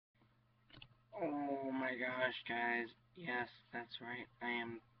Oh my gosh, guys. Yes, that's right. I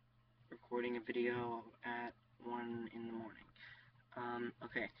am recording a video at 1 in the morning.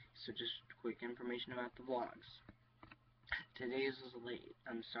 Okay, so just quick information about the vlogs. Today's is late.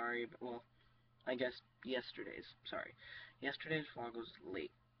 I'm sorry, but, well, I guess yesterday's. Sorry. Yesterday's vlog was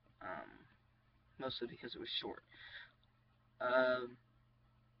late. Mostly because it was short. Um,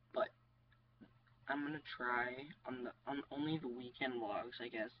 but I'm gonna try on only the weekend vlogs, I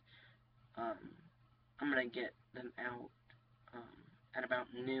guess. I'm gonna get them out at about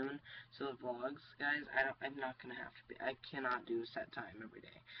noon. So the vlogs, guys, I'm not gonna have to be. I cannot do set time every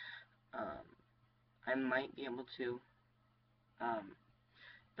day. Um, I might be able to,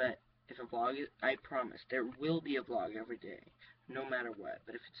 but if a vlog is, I promise there will be a vlog every day, no matter what.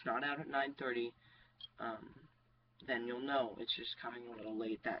 But if it's not out at 9:30, then you'll know it's just coming a little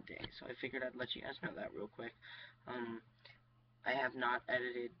late that day. So I figured I'd let you guys know that real quick. I have not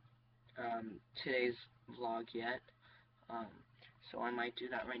edited today's vlog yet. Um, so I might do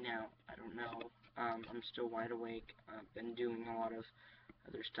that right now. I don't know. I'm still wide awake. I've been doing a lot of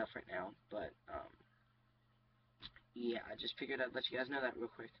other stuff right now, but yeah, I just figured I'd let you guys know that real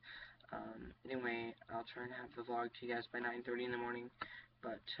quick. Anyway, I'll try and have the vlog to you guys by 9:30 in the morning,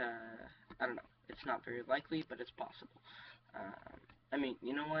 but I don't know. It's not very likely, but it's possible. I mean,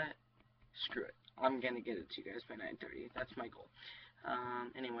 you know what? Screw it. I'm gonna get it to you guys by 9:30. That's my goal.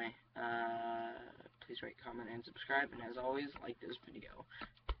 Anyway, please rate, comment, and subscribe, and as always, like this video.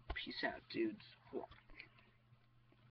 Peace out, dudes.